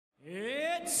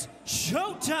It's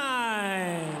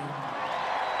showtime!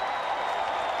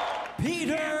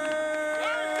 Peter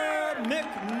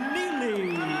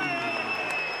McNeeley.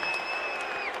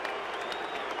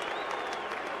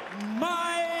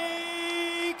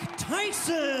 Mike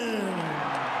Tyson.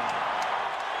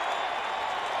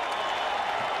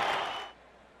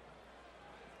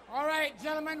 All right,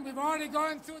 gentlemen, we've already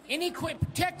gone through.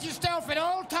 Protect yourself at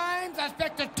all times. I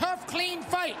expect a tough, clean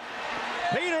fight.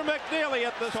 Peter McNeeley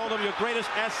at the told him your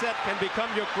greatest asset can become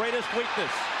your greatest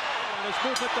weakness. And his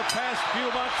movement the past few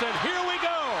months, and here we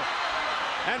go.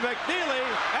 And McNeeley,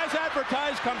 as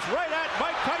advertised, comes right at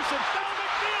Mike Tyson. Down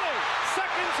McNeeley,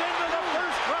 seconds into the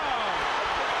first round.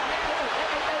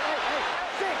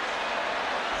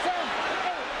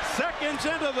 Seconds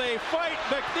into the fight,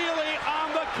 McNeeley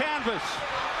on the canvas.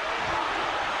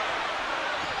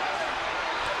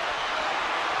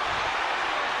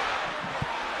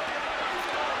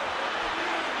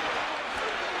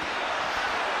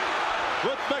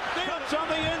 With McNeeley on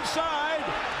the inside.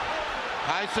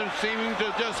 Tyson seeming to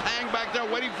just hang back there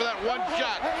waiting for that one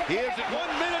shot. He is 1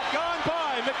 minute gone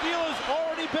by. McNeeley's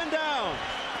already been down.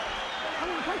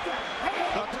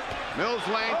 Mills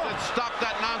Lane said stop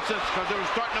that nonsense because they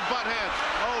were starting to butt heads.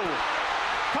 Oh.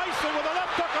 Tyson with a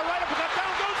left hook, a right uppercut.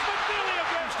 Down goes McNeeley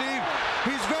again. Steve,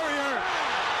 he's very hurt.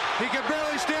 He can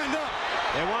barely stand up.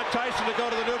 They want Tyson to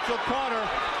go to the neutral corner.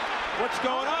 What's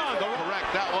going on? Correct.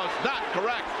 That was not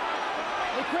correct.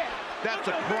 That's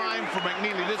a crime for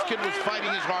McNeeley. This kid was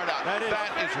fighting his heart out. That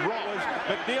is wrong.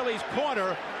 It was McNeeley's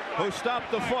corner who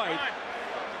stopped the fight.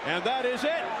 And that is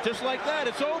it. Just like that,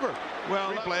 it's over.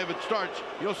 Well, replay, if it starts,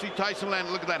 you'll see Tyson land.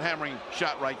 Look at that hammering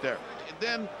shot right there. And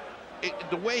then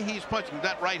the way he's punching,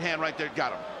 that right hand right there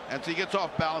got him. And so he gets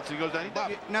off balance. He goes down.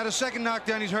 Now the second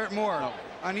knockdown, he's hurt more. No.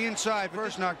 On the inside,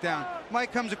 first knockdown.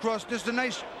 Mike comes across, just a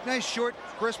nice short,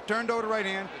 crisp, turned over the right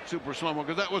hand. Super slow-mo,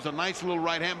 because that was a nice little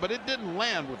right hand, but it didn't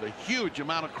land with a huge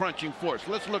amount of crunching force.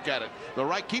 Let's look at it. The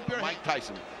right, keep your Mike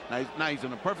Tyson. Now he's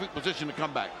in a perfect position to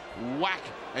come back. Whack,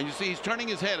 and you see he's turning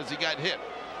his head as he got hit.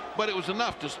 But it was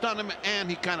enough to stun him, and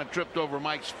he kind of tripped over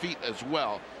Mike's feet as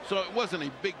well. So it wasn't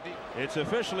a big deal. It's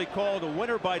officially called a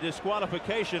winner by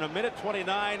disqualification,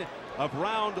 1:29 of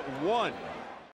round 1.